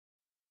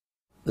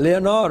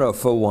Leonardo,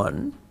 for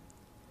one,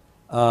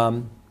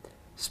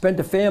 spent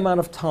a fair amount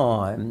of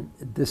time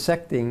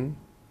dissecting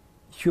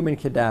human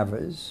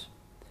cadavers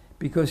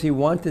because he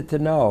wanted to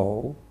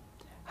know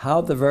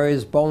how the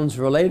various bones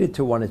related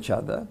to one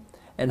another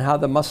and how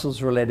the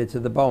muscles related to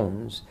the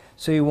bones.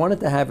 So he wanted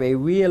to have a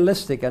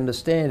realistic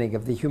understanding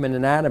of the human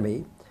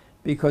anatomy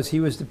because he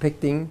was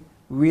depicting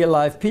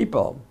real-life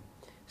people,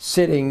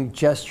 sitting,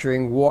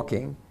 gesturing,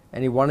 walking,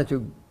 and he wanted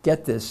to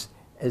get this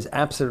as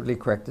absolutely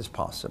correct as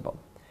possible.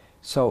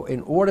 So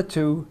in order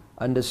to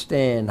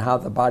understand how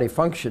the body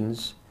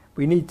functions,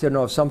 we need to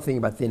know something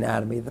about the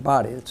anatomy of the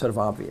body. It's sort of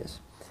obvious.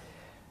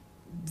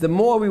 The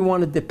more we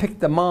want to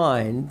depict the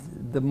mind,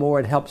 the more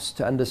it helps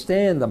to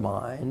understand the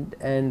mind,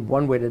 and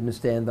one way to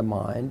understand the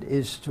mind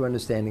is to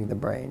understanding the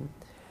brain.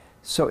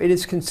 So it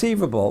is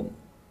conceivable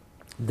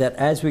that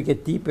as we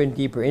get deeper and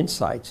deeper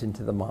insights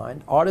into the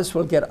mind, artists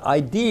will get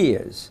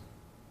ideas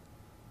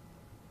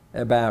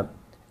about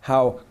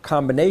how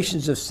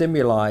combinations of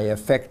stimuli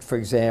affect, for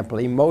example,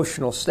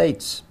 emotional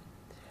states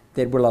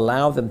that will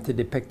allow them to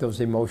depict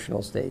those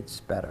emotional states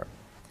better.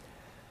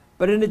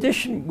 But in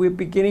addition, we're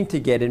beginning to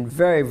get, in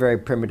very, very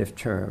primitive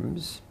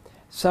terms,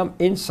 some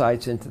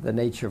insights into the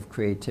nature of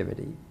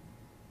creativity.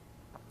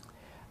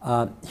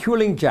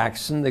 Hewling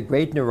Jackson, the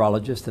great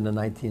neurologist in the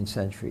 19th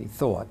century,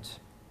 thought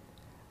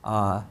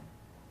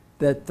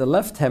that the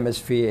left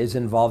hemisphere is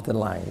involved in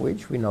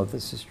language. We know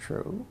this is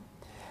true.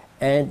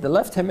 And the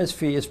left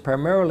hemisphere is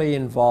primarily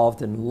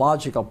involved in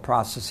logical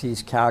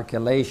processes,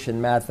 calculation,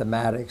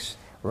 mathematics,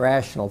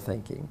 rational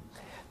thinking.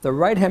 The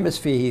right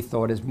hemisphere, he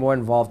thought, is more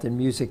involved in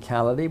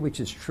musicality, which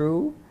is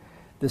true.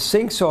 The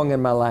sing-song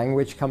in my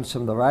language comes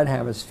from the right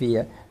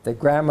hemisphere. The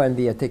grammar and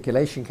the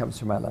articulation comes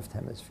from my left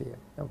hemisphere.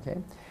 Okay?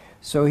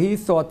 So he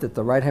thought that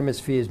the right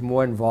hemisphere is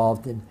more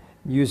involved in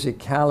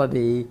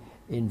musicality,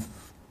 in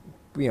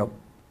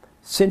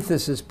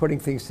synthesis, putting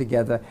things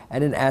together,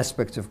 and in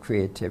aspects of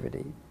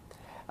creativity.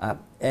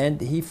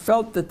 And he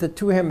felt that the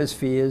two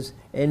hemispheres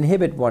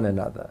inhibit one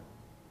another.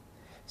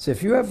 So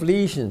if you have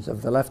lesions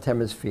of the left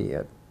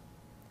hemisphere,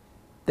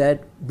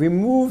 that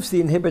removes the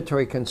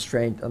inhibitory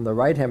constraint on the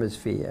right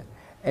hemisphere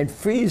and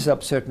frees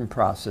up certain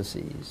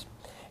processes.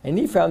 And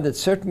he found that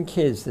certain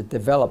kids that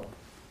developed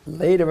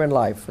later in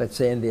life, let's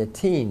say in their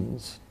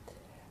teens,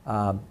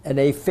 an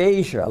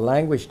aphasia, a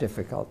language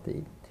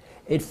difficulty,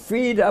 it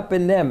freed up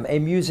in them a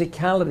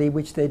musicality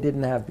which they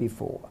didn't have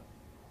before.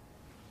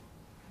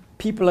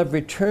 People have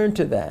returned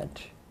to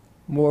that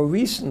more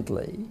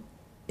recently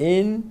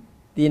in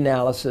the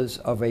analysis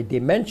of a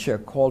dementia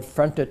called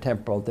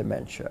frontotemporal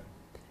dementia.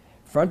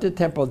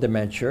 Frontotemporal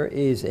dementia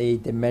is a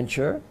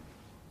dementia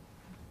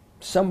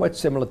somewhat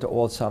similar to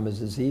Alzheimer's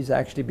disease,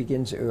 actually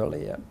begins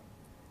earlier,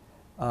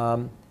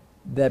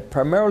 that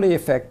primarily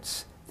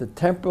affects the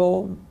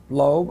temporal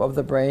lobe of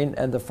the brain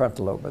and the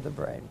frontal lobe of the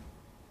brain.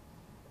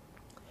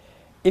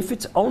 If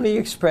it's only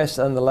expressed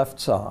on the left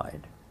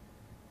side,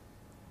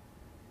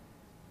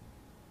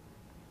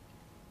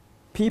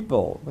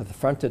 people with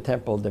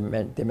frontotemporal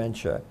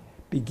dementia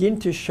begin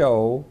to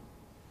show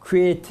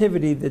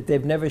creativity that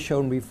they've never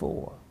shown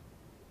before.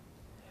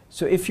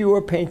 So if you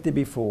were painted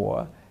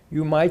before,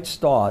 you might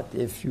start,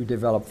 if you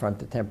develop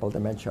frontotemporal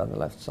dementia on the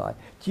left side,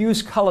 to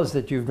use colors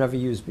that you've never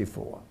used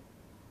before,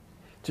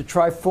 to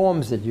try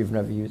forms that you've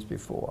never used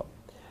before.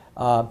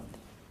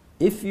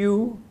 If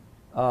you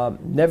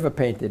never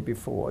painted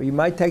before, you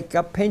might take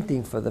up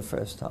painting for the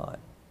first time.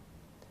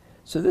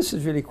 So this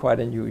is really quite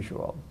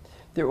unusual.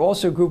 There are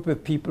also a group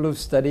of people who've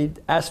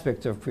studied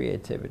aspects of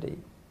creativity.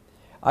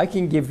 I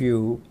can give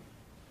you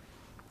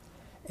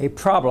a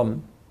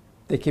problem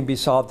that can be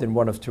solved in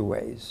one of two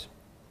ways.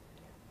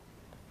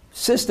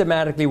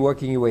 Systematically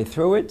working your way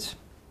through it,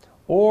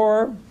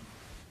 or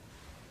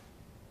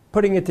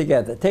putting it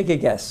together. Take a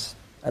guess,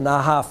 an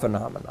aha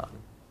phenomenon.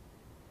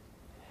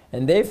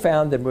 And they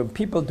found that when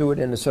people do it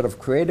in a sort of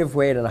creative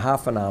way, an aha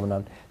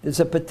phenomenon, there's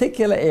a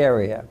particular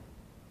area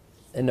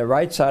in the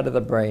right side of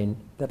the brain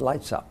that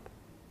lights up.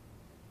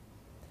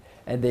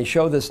 And they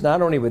show this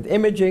not only with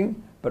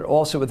imaging, but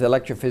also with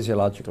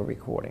electrophysiological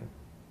recording.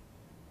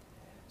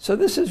 So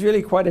this is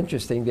really quite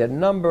interesting. There are a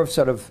number of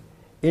sort of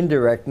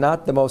indirect,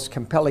 not the most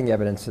compelling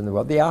evidence in the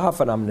world. The aha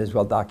phenomenon is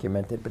well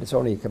documented, but it's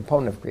only a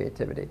component of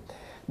creativity.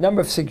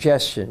 Number of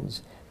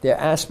suggestions. There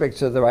are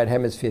aspects of the right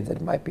hemisphere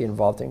that might be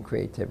involved in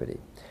creativity.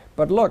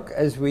 But look,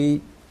 as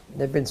we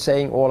have been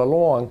saying all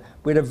along,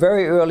 we're at a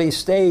very early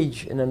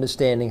stage in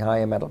understanding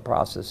higher mental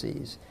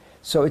processes.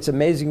 So it's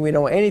amazing we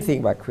know anything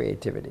about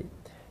creativity.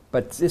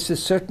 But this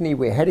is certainly,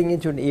 we're heading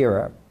into an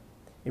era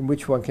in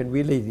which one can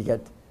really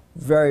get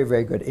very,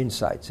 very good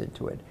insights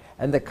into it.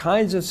 And the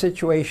kinds of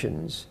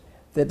situations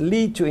that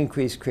lead to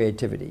increased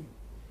creativity.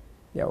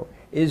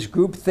 Is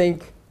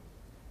groupthink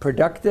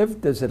productive?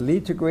 Does it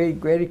lead to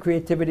greater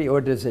creativity, or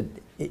does it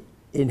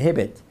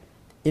inhibit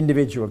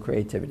individual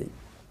creativity?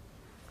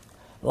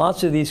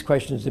 Lots of these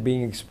questions are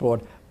being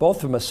explored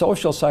both from a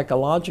social,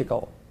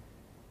 psychological,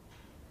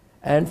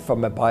 and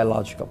from a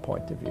biological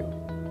point of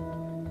view.